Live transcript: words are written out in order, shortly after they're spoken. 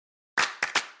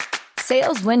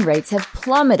sales win rates have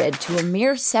plummeted to a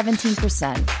mere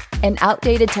 17%, and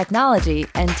outdated technology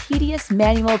and tedious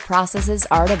manual processes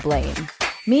are to blame.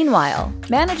 Meanwhile,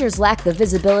 managers lack the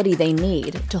visibility they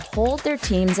need to hold their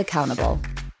teams accountable.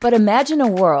 But imagine a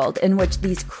world in which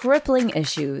these crippling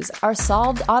issues are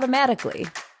solved automatically.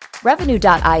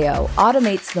 Revenue.io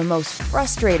automates the most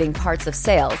frustrating parts of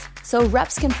sales so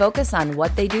reps can focus on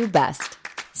what they do best: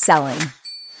 selling.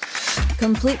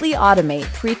 Completely automate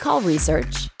pre-call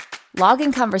research,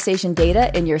 logging conversation data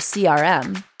in your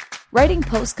CRM, writing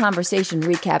post-conversation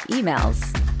recap emails,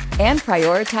 and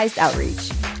prioritized outreach.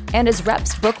 And as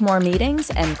reps book more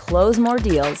meetings and close more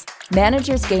deals,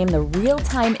 managers gain the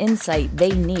real-time insight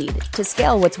they need to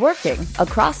scale what's working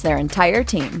across their entire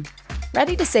team.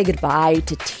 Ready to say goodbye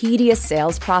to tedious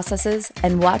sales processes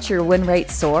and watch your win rate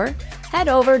soar? Head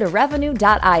over to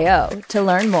revenue.io to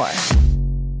learn more.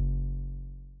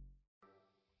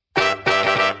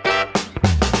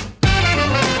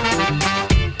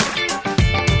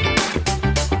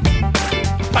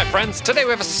 Hi friends, today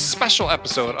we have a special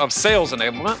episode of Sales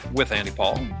Enablement with Andy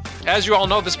Paul. As you all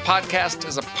know, this podcast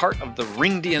is a part of the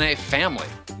ringDNA family.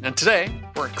 And today,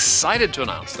 we're excited to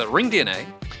announce that ringDNA,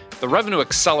 the revenue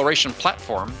acceleration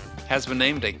platform, has been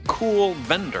named a cool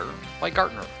vendor by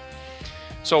Gartner.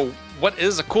 So what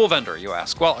is a cool vendor, you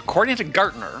ask? Well, according to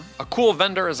Gartner, a cool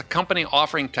vendor is a company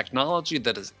offering technology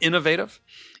that is innovative.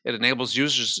 It enables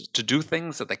users to do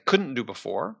things that they couldn't do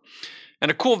before.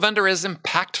 And a cool vendor is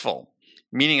impactful,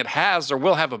 meaning it has or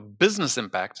will have a business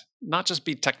impact, not just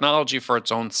be technology for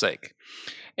its own sake.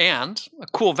 And a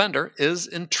cool vendor is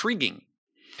intriguing.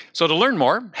 So to learn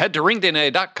more, head to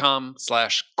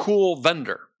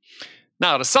ringdna.com/coolvendor.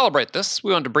 Now, to celebrate this,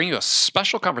 we wanted to bring you a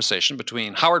special conversation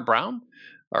between Howard Brown,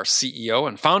 our CEO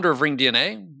and founder of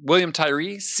ringDNA, William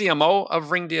Tyree, CMO of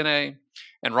ringDNA,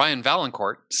 and Ryan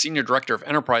Vaillancourt, Senior Director of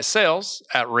Enterprise Sales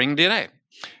at ringDNA.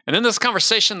 And in this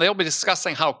conversation, they'll be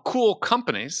discussing how cool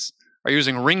companies are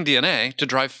using ringDNA to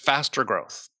drive faster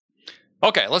growth.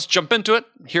 Okay, let's jump into it.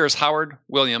 Here's Howard,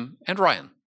 William, and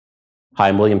Ryan. Hi,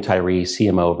 I'm William Tyree,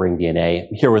 CMO of ringDNA.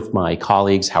 I'm here with my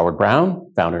colleagues, Howard Brown,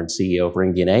 founder and CEO of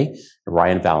ringDNA, and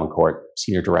Ryan Vaillancourt,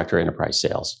 Senior Director of Enterprise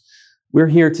Sales. We're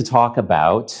here to talk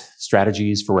about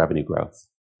strategies for revenue growth.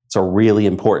 It's a really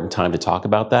important time to talk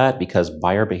about that because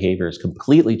buyer behavior has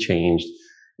completely changed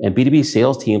and B2B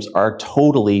sales teams are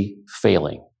totally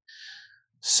failing.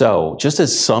 So just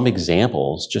as some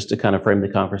examples, just to kind of frame the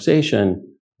conversation,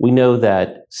 we know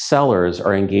that sellers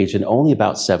are engaged in only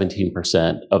about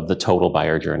 17% of the total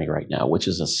buyer journey right now, which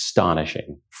is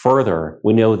astonishing. Further,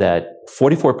 we know that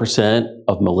 44%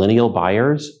 of millennial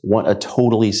buyers want a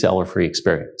totally seller-free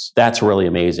experience. That's really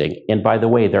amazing. And by the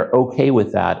way, they're okay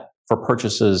with that for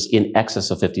purchases in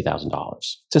excess of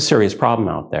 $50,000. It's a serious problem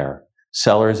out there.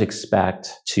 Sellers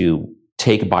expect to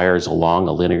take buyers along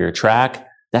a linear track.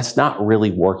 That's not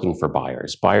really working for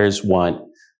buyers. Buyers want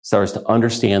sellers to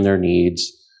understand their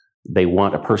needs. They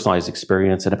want a personalized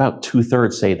experience, and about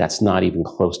 2/3 say that's not even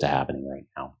close to happening right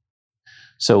now.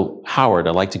 So, Howard,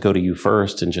 I'd like to go to you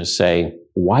first and just say,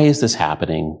 why is this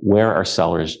happening? Where are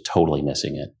sellers totally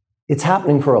missing it? It's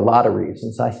happening for a lot of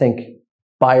reasons. I think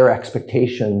buyer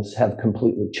expectations have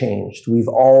completely changed. We've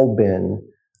all been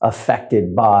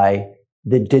affected by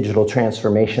the digital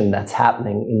transformation that's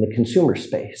happening in the consumer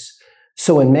space.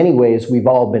 So in many ways, we've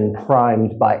all been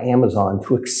primed by Amazon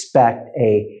to expect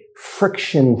a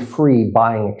friction-free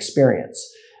buying experience.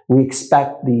 We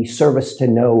expect the service to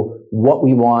know what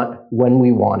we want, when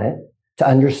we want it, to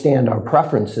understand our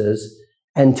preferences,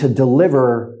 and to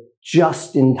deliver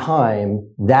just in time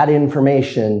that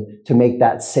information to make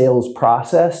that sales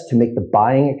process, to make the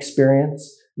buying experience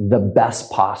the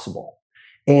best possible.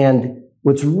 And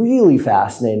what's really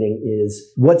fascinating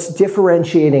is what's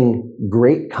differentiating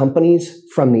great companies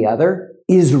from the other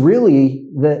is really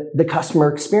the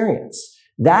customer experience.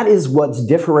 That is what's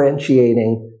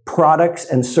differentiating products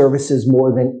and services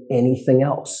more than anything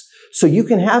else. So you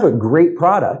can have a great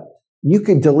product, you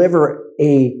could deliver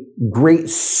a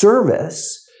great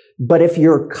service, but if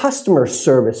your customer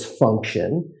service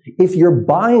function, if your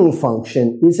buying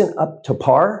function isn't up to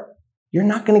par, you're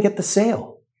not going to get the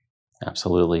sale.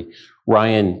 Absolutely.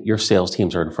 Ryan, your sales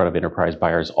teams are in front of enterprise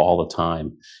buyers all the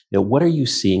time. What are you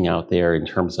seeing out there in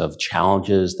terms of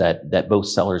challenges that both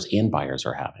sellers and buyers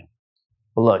are having?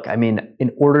 Well, look, I mean,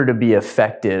 in order to be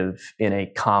effective in a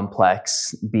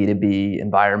complex B2B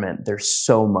environment, there's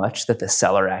so much that the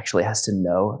seller actually has to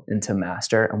know and to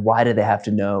master. And why do they have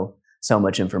to know so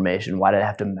much information? Why do they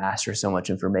have to master so much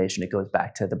information? It goes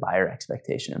back to the buyer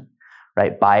expectation,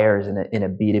 right? Buyers in a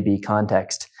B2B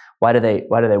context, why do they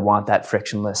want that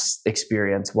frictionless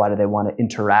experience? Why do they want to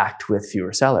interact with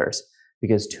fewer sellers?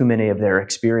 because too many of their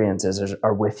experiences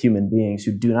are with human beings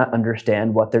who do not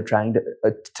understand what they're trying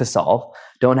to solve,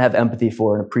 don't have empathy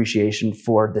for and appreciation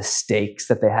for the stakes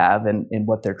that they have in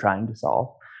what they're trying to solve,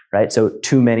 right? So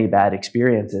too many bad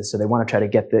experiences, so they want to try to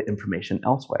get the information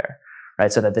elsewhere,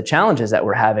 right? So that the challenges that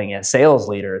we're having as sales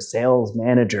leaders, sales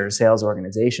managers, sales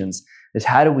organizations is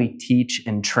how do we teach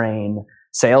and train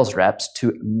sales reps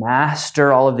to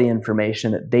master all of the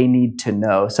information that they need to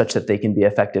know such that they can be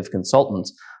effective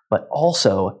consultants, but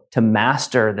also to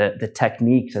master the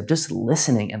techniques of just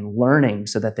listening and learning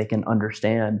so that they can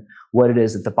understand what it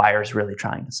is that the buyer is really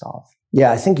trying to solve.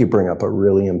 Yeah, I think you bring up a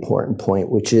really important point,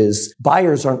 which is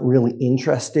buyers aren't really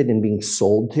interested in being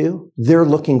sold to. They're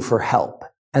looking for help.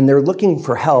 And they're looking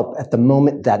for help at the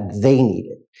moment that they need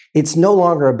it. It's no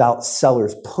longer about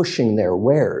sellers pushing their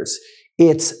wares.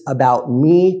 It's about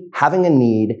me having a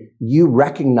need, you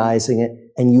recognizing it,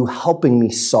 and you helping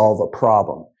me solve a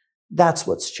problem. That's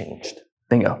what's changed.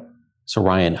 Bingo. So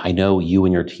Ryan, I know you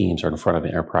and your teams are in front of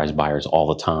enterprise buyers all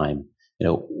the time.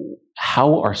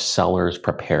 How are sellers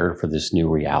prepared for this new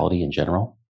reality in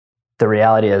general? The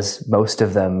reality is most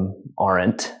of them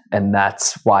aren't, and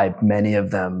that's why many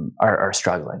of them are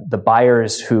struggling. The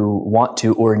buyers who want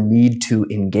to or need to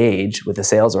engage with a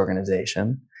sales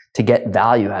organization to get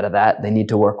value out of that, they need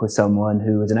to work with someone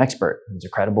who is an expert, who's a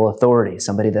credible authority,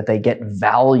 somebody that they get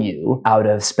value out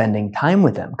of spending time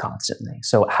with them constantly.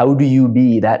 So how do you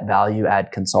be that value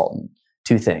add consultant?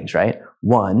 Two things, right?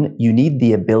 One, you need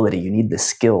the ability, you need the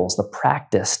skills, the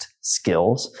practiced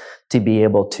skills to be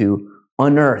able to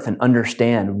unearth and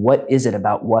understand what is it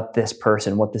about what this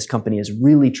person, what this company is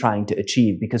really trying to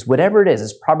achieve. Because whatever it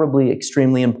is probably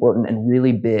extremely important and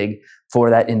really big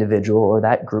for that individual or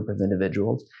that group of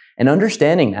individuals. And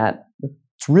understanding that,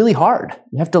 it's really hard.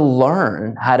 You have to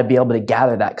learn how to be able to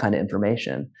gather that kind of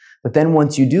information. But then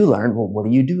once you do learn, well, what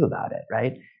do you do about it,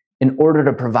 right? In order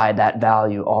to provide that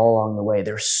value all along the way,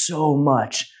 there's so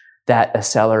much that a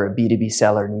seller, a B2B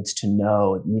seller needs to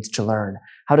know, needs to learn.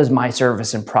 How does my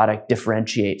service and product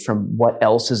differentiate from what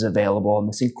else is available in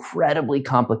this incredibly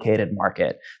complicated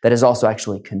market that is also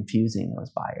actually confusing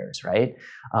those buyers, right?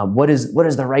 What is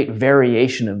the right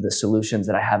variation of the solutions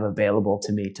that I have available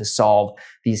to me to solve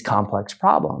these complex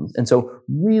problems? And so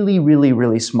really, really,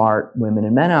 really smart women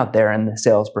and men out there in the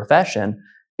sales profession,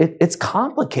 it's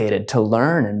complicated to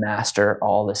learn and master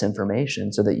all this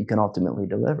information so that you can ultimately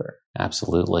deliver.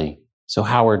 Absolutely. So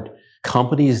Howard,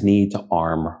 companies need to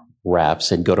arm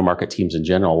reps and go-to-market teams in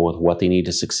general with what they need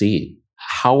to succeed.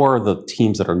 How are the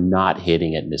teams that are not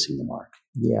hitting it missing the mark?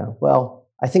 Yeah, well,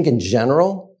 I think in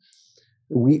general,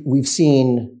 we've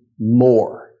seen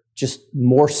just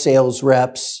more sales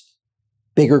reps,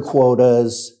 bigger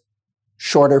quotas,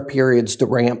 shorter periods to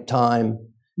ramp time.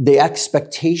 The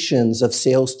expectations of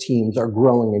sales teams are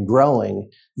growing and growing.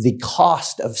 The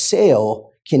cost of sale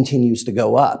continues to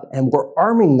go up, and we're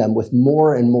arming them with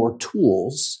more and more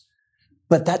tools,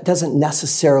 but that doesn't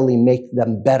necessarily make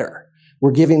them better.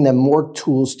 We're giving them more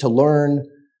tools to learn,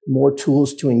 more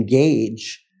tools to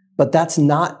engage, but that's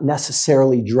not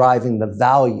necessarily driving the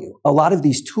value. A lot of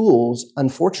these tools,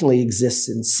 unfortunately, exist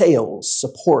in sales,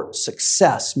 support,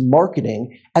 success,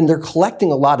 marketing, and they're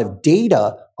collecting a lot of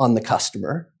data on the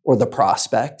customer or the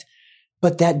prospect,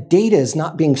 but that data is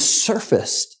not being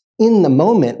surfaced in the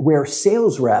moment where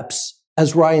sales reps,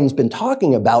 as Ryan's been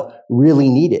talking about, really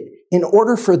need it. In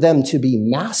order for them to be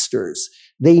masters,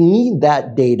 they need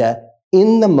that data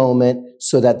in the moment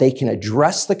so that they can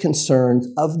address the concerns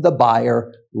of the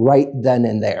buyer right then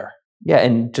and there. Yeah,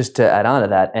 and just to add on to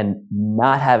that, and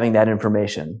not having that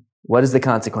information, what is the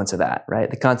consequence of that, right?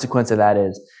 The consequence of that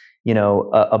is,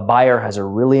 a buyer has a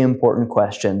really important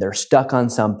question. They're stuck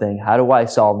on something. How do I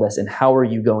solve this? And how are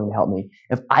you going to help me?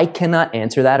 If I cannot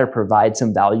answer that or provide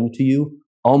some value to you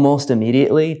almost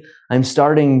immediately, I'm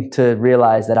starting to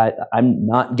realize that I'm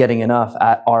not getting enough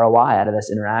ROI out of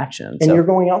this interaction. And you're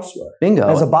going elsewhere. Bingo.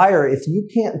 As a buyer, if you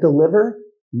can't deliver,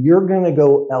 you're going to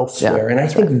go elsewhere. Yeah, and I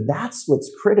think that's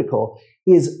what's critical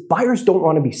is buyers don't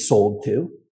want to be sold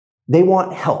to. They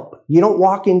want help. You don't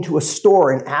walk into a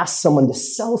store and ask someone to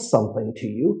sell something to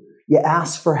you. You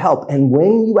ask for help. And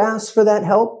when you ask for that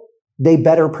help, they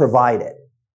better provide it.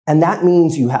 And that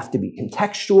means you have to be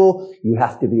contextual. You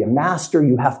have to be a master.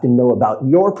 You have to know about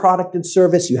your product and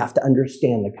service. You have to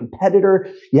understand the competitor.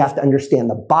 You have to understand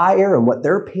the buyer and what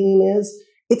their pain is.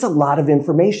 It's a lot of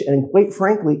information. And quite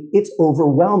frankly, it's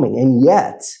overwhelming. And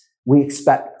yet we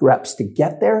expect reps to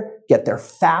get there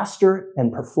faster,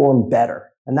 and perform better.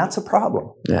 And that's a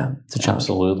problem. Yeah, it's a challenge.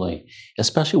 Absolutely.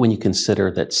 Especially when you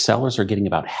consider that sellers are getting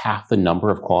about half the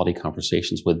number of quality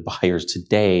conversations with buyers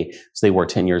today as they were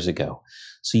 10 years ago.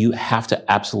 So you have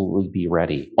to absolutely be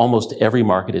ready. Almost every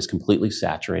market is completely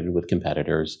saturated with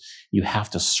competitors. You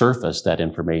have to surface that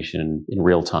information in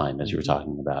real time, as you were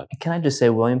talking about. Can I just say,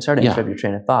 William, sorry to interrupt your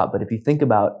train of thought, but if you think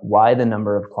about why the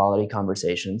number of quality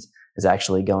conversations is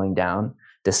actually going down,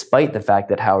 despite the fact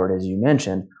that, Howard, as you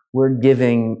mentioned, we're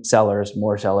giving sellers,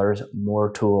 more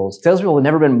tools. Salespeople have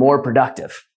never been more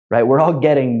productive, right? We're all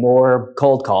getting more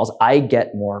cold calls. I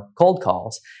get more cold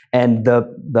calls. And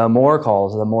the more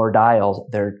calls, the more dials,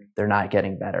 they're not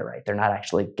getting better, right? They're not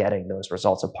actually getting those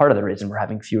results. So part of the reason we're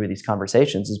having fewer of these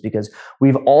conversations is because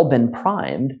we've all been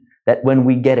primed that when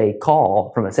we get a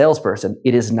call from a salesperson,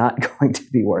 it is not going to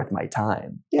be worth my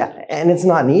time. Yeah, and it's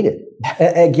not needed.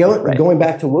 Going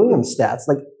back to William's stats,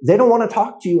 like they don't want to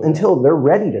talk to you until they're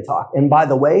ready to talk. And by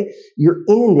the way, you're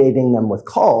inundating them with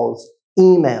calls,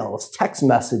 emails, text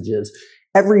messages,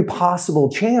 every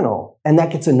possible channel, and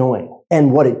that gets annoying.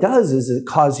 And what it does is it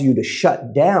causes you to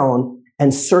shut down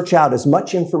and search out as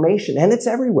much information, and it's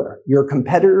everywhere. Your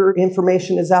competitor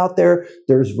information is out there.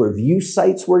 There's review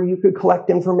sites where you could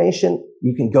collect information.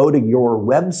 You can go to your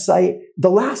website. The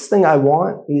last thing I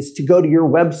want is to go to your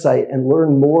website and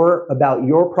learn more about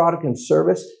your product and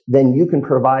service than you can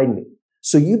provide me.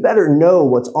 So you better know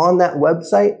what's on that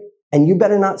website, and you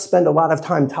better not spend a lot of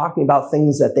time talking about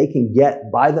things that they can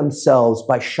get by themselves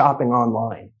by shopping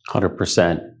online.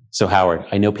 100%. So Howard,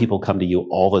 I know people come to you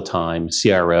all the time,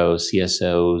 CROs,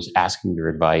 CSOs, asking your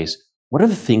advice. What are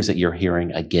the things that you're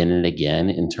hearing again and again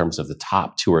in terms of the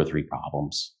top 2 or 3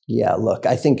 problems? Yeah, look,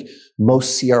 I think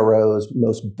most CROs,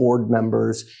 most board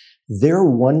members, they're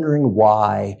wondering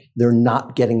why they're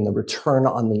not getting the return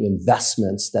on the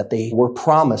investments that they were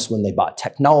promised when they bought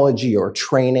technology or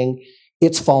training.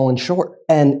 It's fallen short.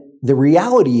 And the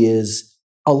reality is,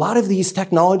 a lot of these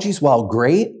technologies, while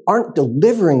great, aren't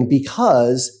delivering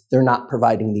because they're not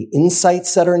providing the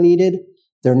insights that are needed.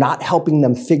 They're not helping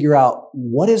them figure out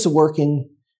what is working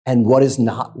and what is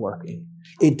not working.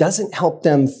 It doesn't help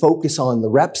them focus on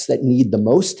the reps that need the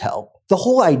most help. The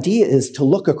whole idea is to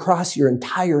look across your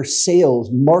entire sales,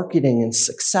 marketing, and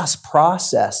success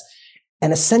process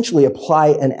and essentially apply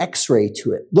an X-ray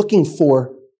to it, looking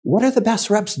for what are the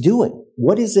best reps doing?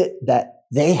 What is it that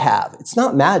they have? It's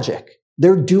not magic.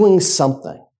 They're doing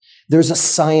something. There's a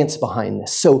science behind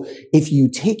this. So if you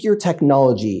take your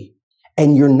technology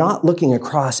and you're not looking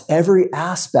across every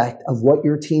aspect of what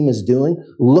your team is doing,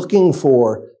 looking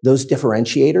for those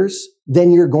differentiators,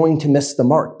 then you're going to miss the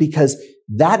mark, because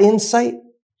that insight,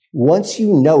 once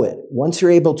you know it, once you're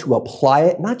able to apply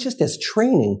it, not just as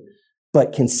training,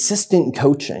 but consistent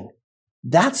coaching,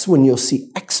 that's when you'll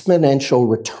see exponential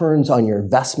returns on your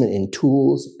investment in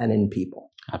tools and in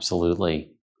people. Absolutely.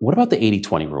 What about the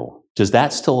 80-20 rule? Does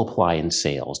that still apply in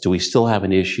sales? Do we still have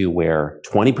an issue where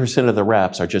 20% of the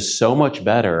reps are just so much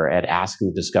better at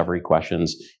asking discovery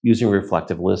questions, using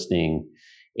reflective listening,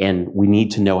 and we need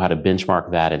to know how to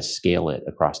benchmark that and scale it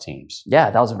across teams?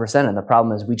 Yeah, 1,000%. And the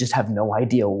problem is we just have no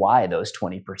idea why those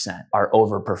 20% are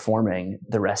overperforming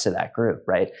the rest of that group,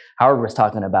 right? Howard was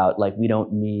talking about, like, we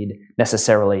don't need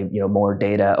necessarily, more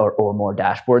data or more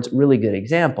dashboards. Really good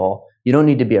example. You don't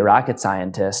need to be a rocket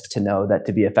scientist to know that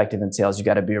to be effective in sales, you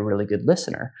got to be a really good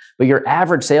listener. But your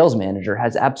average sales manager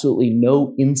has absolutely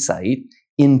no insight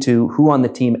into who on the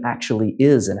team actually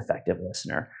is an effective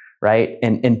listener, right?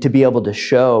 And to be able to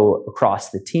show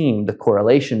across the team the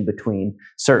correlation between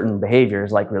certain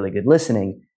behaviors like really good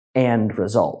listening and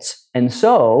results. And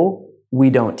so we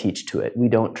don't teach to it. We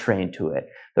don't train to it.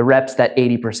 The reps, that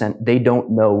 80%, they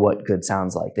don't know what good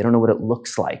sounds like. They don't know what it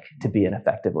looks like to be an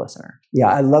effective listener. Yeah,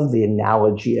 I love the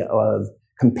analogy of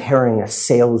comparing a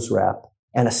sales rep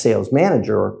and a sales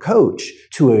manager or coach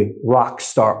to a rock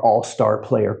star, all-star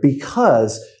player,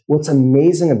 because what's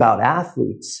amazing about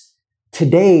athletes,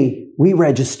 today we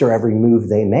register every move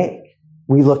they make.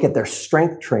 We look at their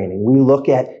strength training. We look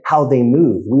at how they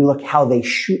move. We look how they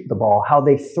shoot the ball, how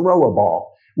they throw a ball.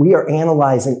 We are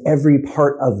analyzing every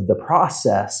part of the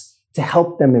process to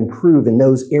help them improve in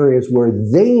those areas where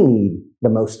they need the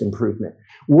most improvement.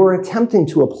 We're attempting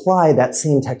to apply that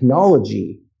same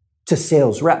technology to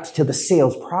sales reps, to the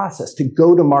sales process, to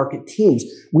go-to-market teams.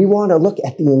 We want to look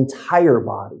at the entire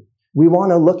body. We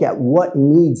want to look at what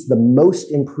needs the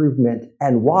most improvement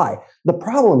and why. The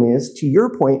problem is, to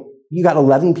your point, you got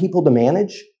 11 people to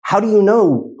manage. How do you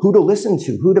know who to listen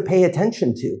to, who to pay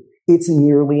attention to? It's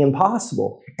nearly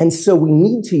impossible. And so we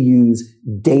need to use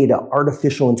data,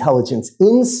 artificial intelligence,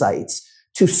 insights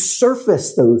to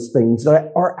surface those things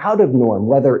that are out of norm,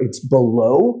 whether it's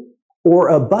below or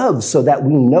above so that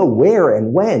we know where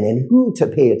and when and who to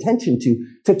pay attention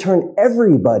to turn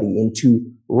everybody into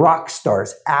rock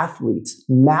stars, athletes,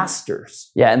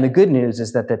 masters. Yeah, and the good news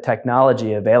is that the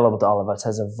technology available to all of us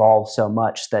has evolved so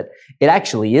much that it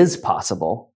actually is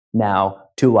possible now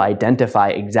to identify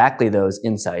exactly those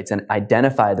insights and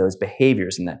identify those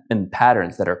behaviors and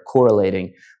patterns that are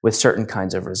correlating with certain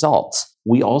kinds of results.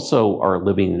 We also are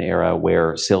living in an era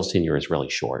where sales tenure is really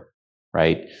short,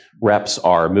 right? Reps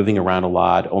are moving around a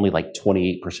lot. Only like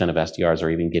 28% of SDRs are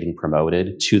even getting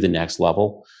promoted to the next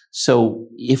level. So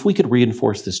if we could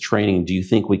reinforce this training, do you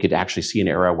think we could actually see an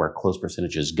era where close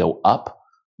percentages go up?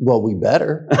 Well, we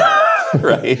better.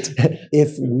 Right.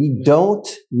 If we don't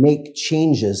make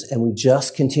changes and we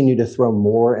just continue to throw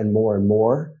more and more and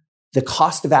more, the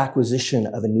cost of acquisition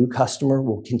of a new customer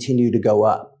will continue to go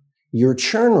up. Your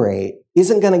churn rate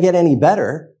isn't going to get any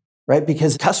better, right?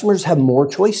 Because customers have more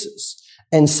choices.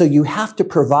 And so you have to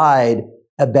provide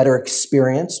a better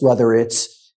experience, whether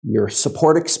it's your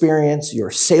support experience,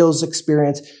 your sales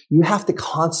experience. You have to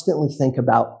constantly think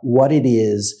about what it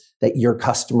is that your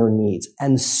customer needs.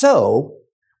 And so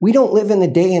we don't live in a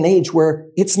day and age where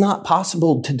it's not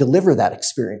possible to deliver that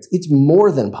experience. It's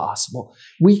more than possible.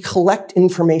 We collect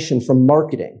information from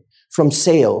marketing, from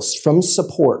sales, from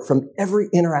support, from every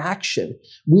interaction.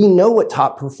 We know what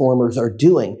top performers are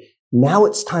doing. Now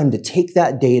it's time to take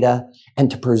that data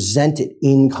and to present it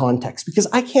in context, because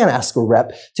I can't ask a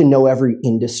rep to know every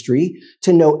industry,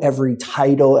 to know every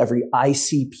title, every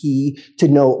ICP, to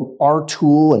know our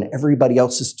tool and everybody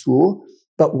else's tool.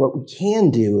 But what we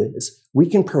can do is we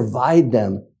can provide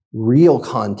them real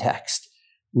context,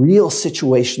 real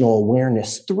situational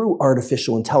awareness through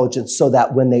artificial intelligence so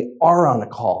that when they are on a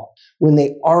call, when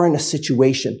they are in a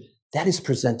situation, that is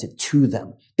presented to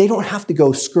them. They don't have to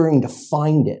go scurrying to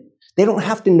find it. They don't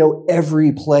have to know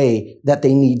every play that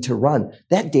they need to run.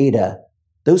 That data,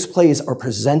 those plays are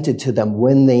presented to them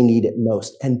when they need it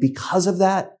most. And because of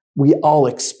that, we all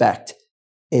expect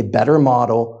a better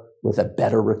model with a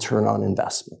better return on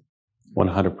investment.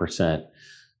 100%.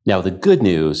 Now, the good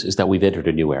news is that we've entered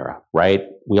a new era, right?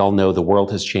 We all know the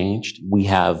world has changed. We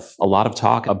have a lot of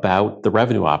talk about the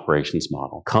revenue operations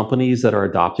model. Companies that are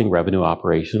adopting revenue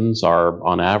operations are,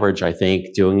 on average, I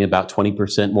think, doing about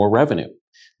 20% more revenue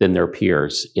than their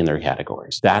peers in their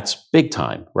categories. That's big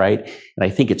time, right? And I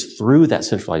think it's through that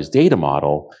centralized data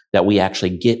model that we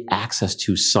actually get access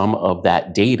to some of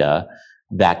that data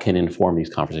that can inform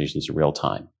these conversations in real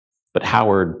time. But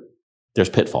Howard, there's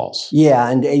pitfalls.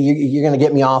 Yeah, and you're going to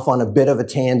get me off on a bit of a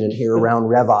tangent here around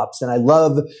RevOps. And I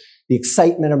love the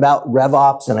excitement about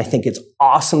RevOps, and I think it's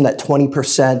awesome that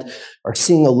 20% are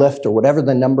seeing a lift or whatever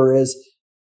the number is.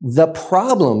 The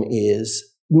problem is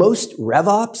most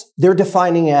RevOps, they're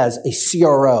defining as a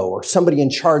CRO or somebody in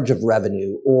charge of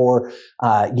revenue, or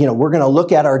we're going to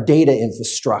look at our data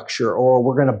infrastructure, or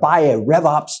we're going to buy a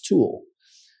RevOps tool.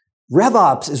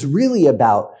 RevOps is really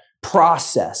about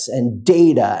process and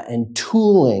data and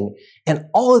tooling and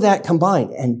all of that combined.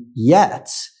 And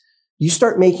yet you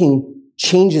start making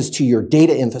changes to your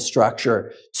data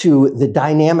infrastructure, to the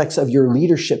dynamics of your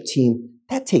leadership team.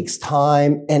 That takes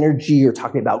time, energy. You're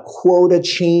talking about quota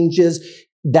changes.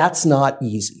 That's not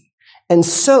easy. And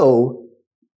so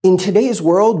in today's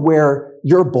world where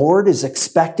your board is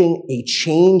expecting a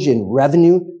change in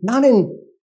revenue, not in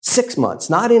 6 months,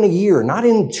 not in a year, not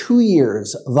in 2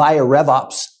 years via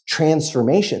RevOps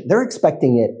transformation. They're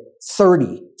expecting it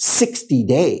 30, 60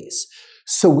 days.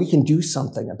 So we can do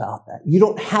something about that. You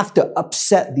don't have to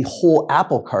upset the whole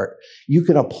apple cart. You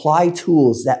can apply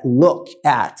tools that look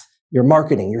at your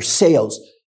marketing, your sales,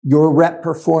 your rep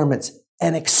performance,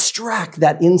 and extract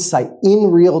that insight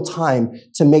in real time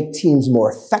to make teams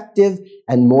more effective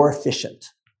and more efficient.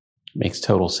 Makes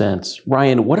total sense.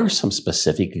 Ryan, what are some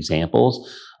specific examples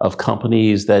of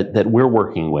companies that we're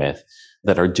working with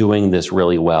that are doing this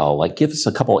really well? Like, give us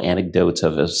a couple anecdotes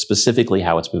of specifically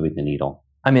how it's moving the needle.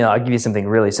 I mean, I'll give you something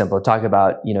really simple. Talk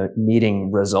about,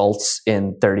 needing results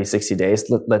in 30, 60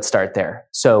 days. Let's start there.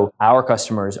 So our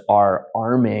customers are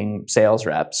arming sales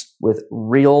reps with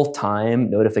real-time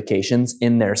notifications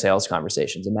in their sales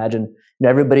conversations. Imagine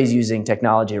everybody's using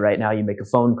technology right now. You make a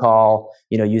phone call,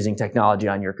 using technology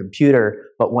on your computer.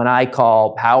 But when I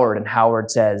call Howard and Howard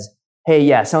says, "Hey,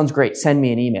 yeah, sounds great. Send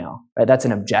me an email," right? That's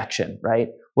an objection, right?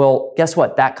 Well, guess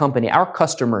what? That company, our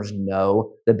customers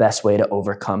know the best way to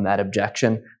overcome that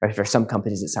objection. Right? For some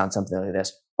companies, it sounds something like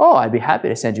this. "Oh, I'd be happy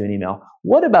to send you an email.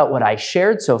 What about what I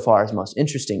shared so far is most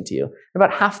interesting to you?"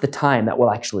 About half the time, that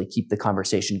will actually keep the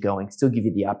conversation going, still give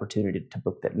you the opportunity to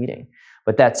book that meeting.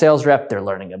 But that sales rep, they're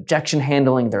learning objection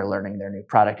handling, they're learning their new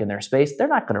product in their space. They're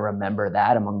not going to remember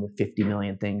that among the 50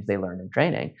 million things they learned in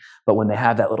training. But when they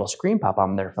have that little screen pop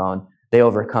on their phone, they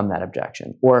overcome that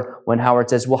objection. Or when Howard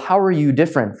says, well, how are you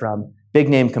different from big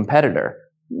name competitor?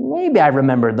 Maybe I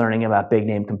remembered learning about big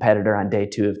name competitor on day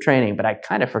 2 of training, but I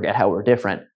kind of forget how we're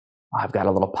different. I've got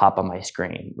a little pop on my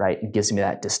screen, right? It gives me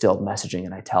that distilled messaging,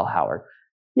 and I tell Howard,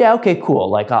 yeah, okay, cool.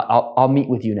 Like I'll meet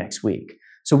with you next week.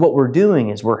 So what we're doing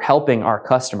is we're helping our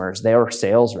customers, their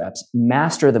sales reps,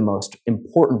 master the most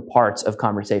important parts of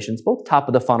conversations, both top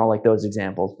of the funnel, like those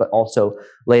examples, but also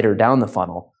later down the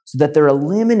funnel, so that they're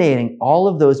eliminating all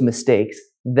of those mistakes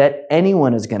that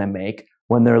anyone is going to make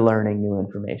when they're learning new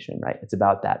information, right? It's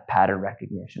about that pattern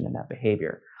recognition and that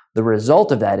behavior. The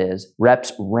result of that is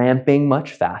reps ramping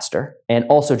much faster and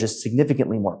also just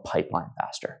significantly more pipeline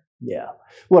faster. Yeah.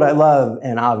 What I love,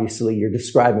 and obviously you're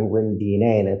describing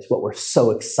ringDNA, and it's what we're so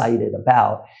excited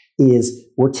about, is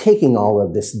we're taking all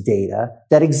of this data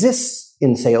that exists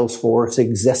in Salesforce,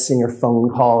 exists in your phone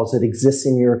calls, it exists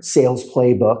in your sales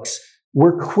playbooks.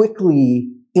 We're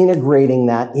quickly integrating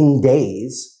that in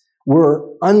days. We're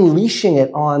unleashing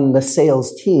it on the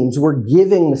sales teams. We're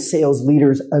giving the sales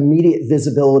leaders immediate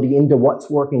visibility into what's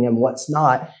working and what's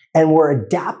not. And we're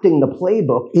adapting the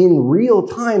playbook in real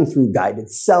time through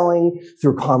guided selling,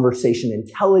 through conversation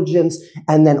intelligence,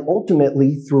 and then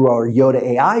ultimately through our Yoda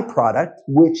AI product,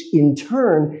 which in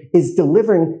turn is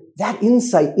delivering that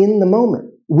insight in the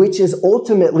moment, which is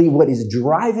ultimately what is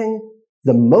driving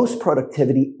the most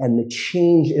productivity and the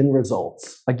change in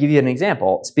results. I'll give you an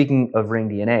example. Speaking of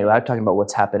ringDNA, without talking about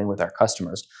what's happening with our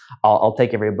customers, I'll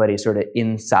take everybody sort of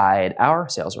inside our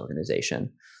sales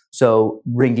organization. So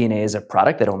ringDNA is a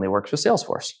product that only works with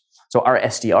Salesforce. So our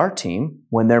SDR team,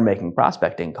 when they're making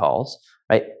prospecting calls,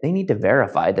 right, they need to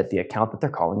verify that the account that they're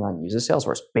calling on uses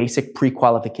Salesforce. Basic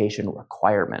pre-qualification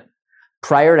requirement.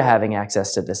 Prior to having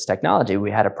access to this technology, we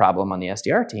had a problem on the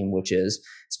SDR team, which is,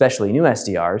 especially new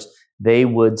SDRs, they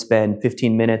would spend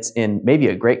 15 minutes in maybe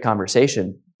a great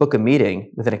conversation, book a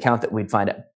meeting with an account that we'd find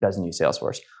out doesn't use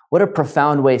Salesforce. What a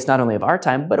profound waste, not only of our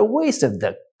time, but a waste of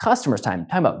the customer's time.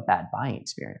 Time about bad buying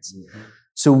experience. Mm-hmm.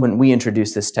 So when we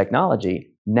introduce this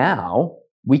technology, now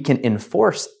we can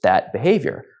enforce that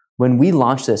behavior. When we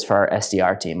launched this for our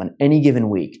SDR team, on any given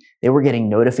week, they were getting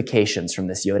notifications from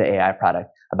this Yoda AI product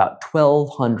about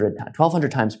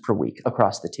 1,200 times per week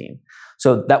across the team.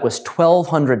 So that was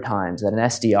 1,200 times that an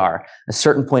SDR, at a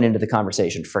certain point into the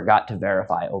conversation, forgot to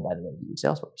verify, oh, by the way, you use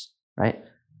Salesforce, right?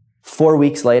 4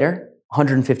 weeks later,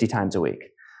 150 times a week.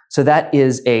 So that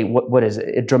is what is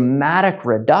a dramatic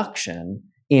reduction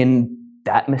in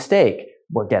that mistake.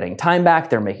 We're getting time back,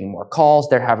 they're making more calls,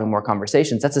 they're having more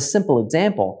conversations. That's a simple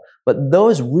example, but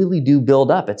those really do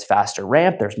build up. It's faster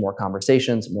ramp, there's more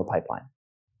conversations, more pipeline.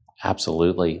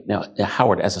 Absolutely. Now,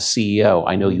 Howard, as a CEO,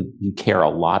 I know you care a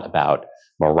lot about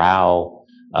morale,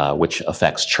 which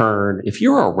affects churn. If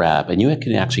you're a rep and you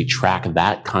can actually track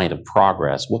that kind of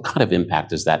progress, what kind of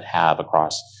impact does that have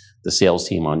across the sales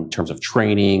team in terms of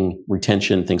training,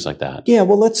 retention, things like that? Yeah,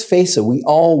 well, let's face it. We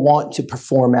all want to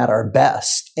perform at our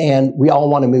best, and we all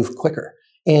want to move quicker.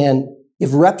 And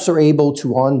if reps are able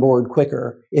to onboard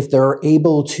quicker, if they're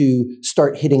able to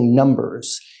start hitting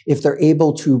numbers, if they're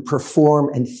able to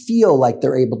perform and feel like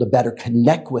they're able to better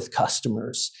connect with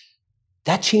customers,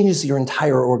 that changes your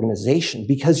entire organization,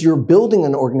 because you're building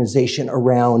an organization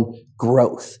around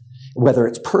growth, whether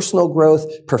it's personal growth,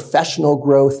 professional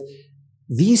growth.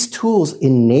 These tools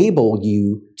enable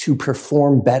you to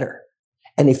perform better.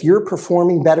 And if you're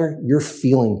performing better, you're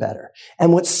feeling better.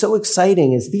 And what's so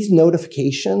exciting is these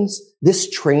notifications, this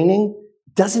training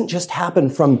doesn't just happen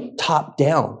from top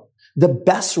down. The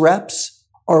best reps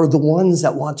are the ones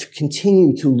that want to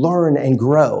continue to learn and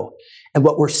grow. And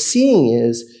what we're seeing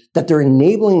is that they're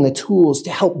enabling the tools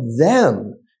to help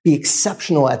them be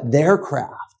exceptional at their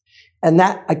craft. And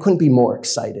that I couldn't be more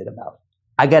excited about.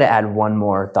 I got to add one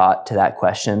more thought to that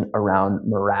question around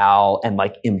morale and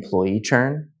like employee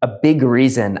churn. A big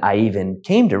reason I even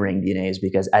came to ringDNA is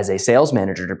because as a sales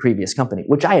manager at a previous company,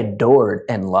 which I adored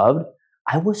and loved,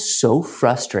 I was so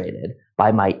frustrated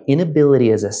by my inability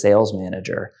as a sales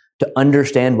manager to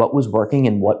understand what was working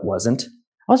and what wasn't.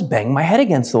 I was banging my head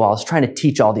against the wall. I was trying to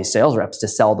teach all these sales reps to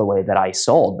sell the way that I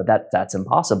sold, but that's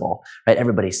impossible, right?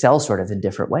 Everybody sells sort of in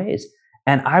different ways.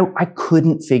 And I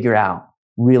couldn't figure out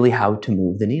really how to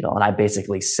move the needle. And I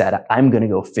basically said, I'm going to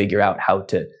go figure out how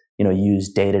to, use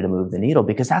data to move the needle,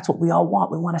 because that's what we all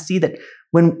want. We want to see that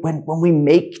when we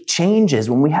make changes,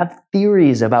 when we have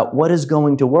theories about what is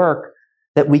going to work,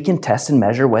 that we can test and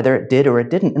measure whether it did or it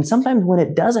didn't. And sometimes when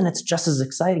it doesn't, it's just as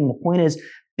exciting. The point is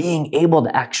being able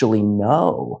to actually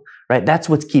know, right? That's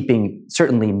what's keeping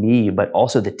certainly me, but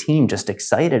also the team just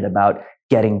excited about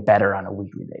getting better on a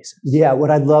weekly basis. Yeah,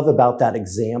 what I love about that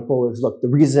example is, look, the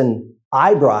reason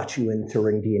I brought you into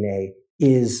ringDNA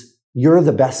is you're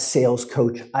the best sales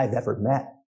coach I've ever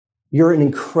met. You're an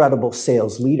incredible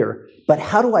sales leader, but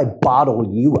how do I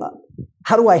bottle you up?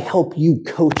 How do I help you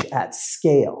coach at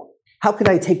scale? How can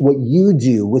I take what you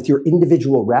do with your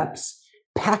individual reps,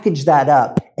 package that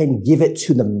up, and give it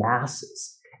to the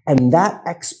masses? And that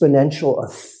exponential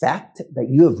effect that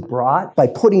you have brought by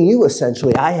putting you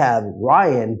essentially, I have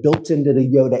Ryan built into the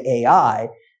Yoda AI,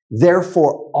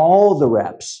 therefore all the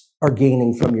reps are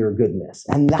gaining from your goodness.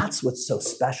 And that's what's so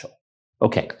special.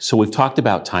 Okay, so we've talked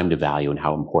about time to value and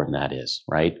how important that is,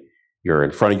 right? You're in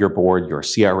front of your board, you're a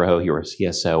CRO, you're a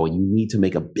CSO, and you need to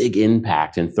make a big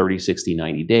impact in 30, 60,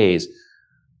 90 days.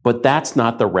 But that's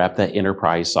not the rep that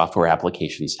enterprise software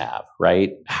applications have,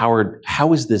 right? Howard,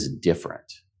 how is this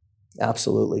different?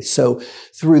 Absolutely. So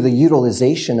through the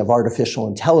utilization of artificial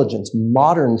intelligence,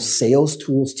 modern sales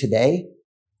tools today,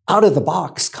 out of the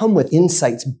box, come with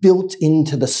insights built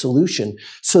into the solution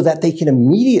so that they can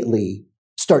immediately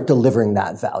start delivering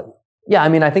that value. Yeah, I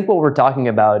mean, I think what we're talking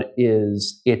about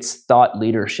is it's thought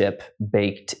leadership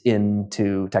baked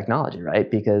into technology,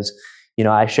 right? Because,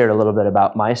 I shared a little bit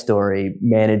about my story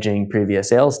managing previous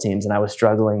sales teams, and I was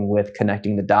struggling with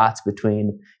connecting the dots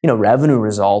between, revenue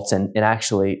results and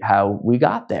actually how we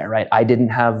got there, right? I didn't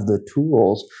have the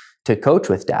tools to coach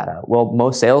with data. Well,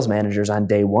 most sales managers on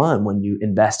day one, when you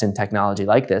invest in technology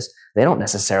like this, they don't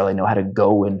necessarily know how to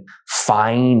go and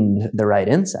find the right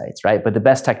insights, right? But the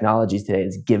best technology today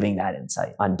is giving that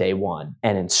insight on day one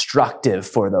and instructive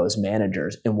for those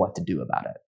managers in what to do about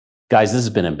it. Guys, this has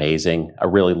been amazing. I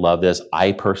really love this.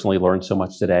 I personally learned so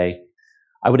much today.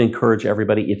 I would encourage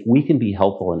everybody, if we can be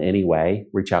helpful in any way,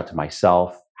 reach out to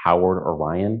myself, Howard, or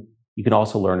Ryan. You can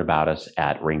also learn about us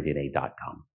at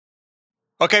ringDNA.com.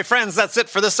 Okay, friends, that's it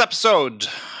for this episode.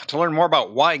 To learn more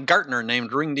about why Gartner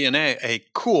named ringDNA a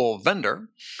cool vendor,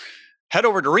 head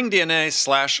over to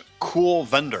ringDNA/cool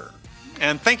vendor.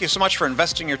 And thank you so much for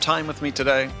investing your time with me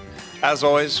today. As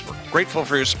always, we're grateful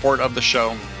for your support of the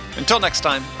show. Until next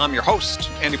time, I'm your host,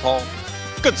 Andy Paul.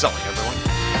 Good selling, everyone.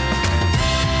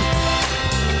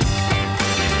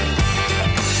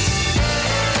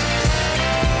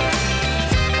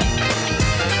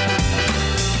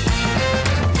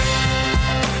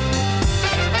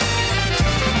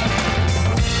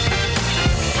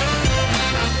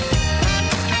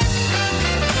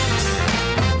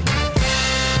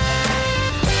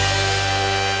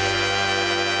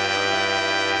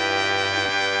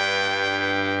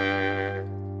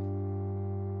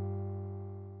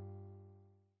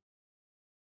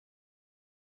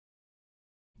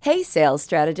 Hey, sales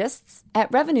strategists.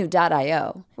 At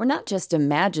Revenue.io, we're not just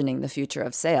imagining the future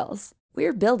of sales,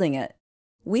 we're building it.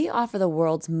 We offer the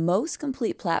world's most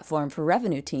complete platform for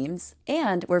revenue teams,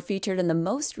 and we're featured in the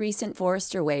most recent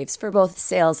Forrester Waves for both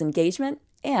sales engagement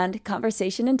and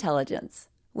conversation intelligence.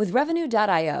 With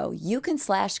Revenue.io, you can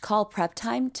slash call prep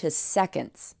time to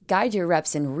seconds, guide your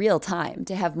reps in real time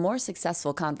to have more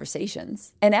successful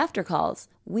conversations. And after calls,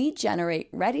 we generate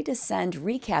ready-to-send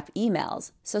recap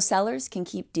emails so sellers can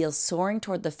keep deals soaring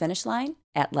toward the finish line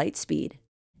at light speed.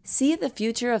 See the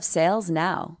future of sales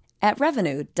now at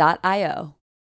Revenue.io.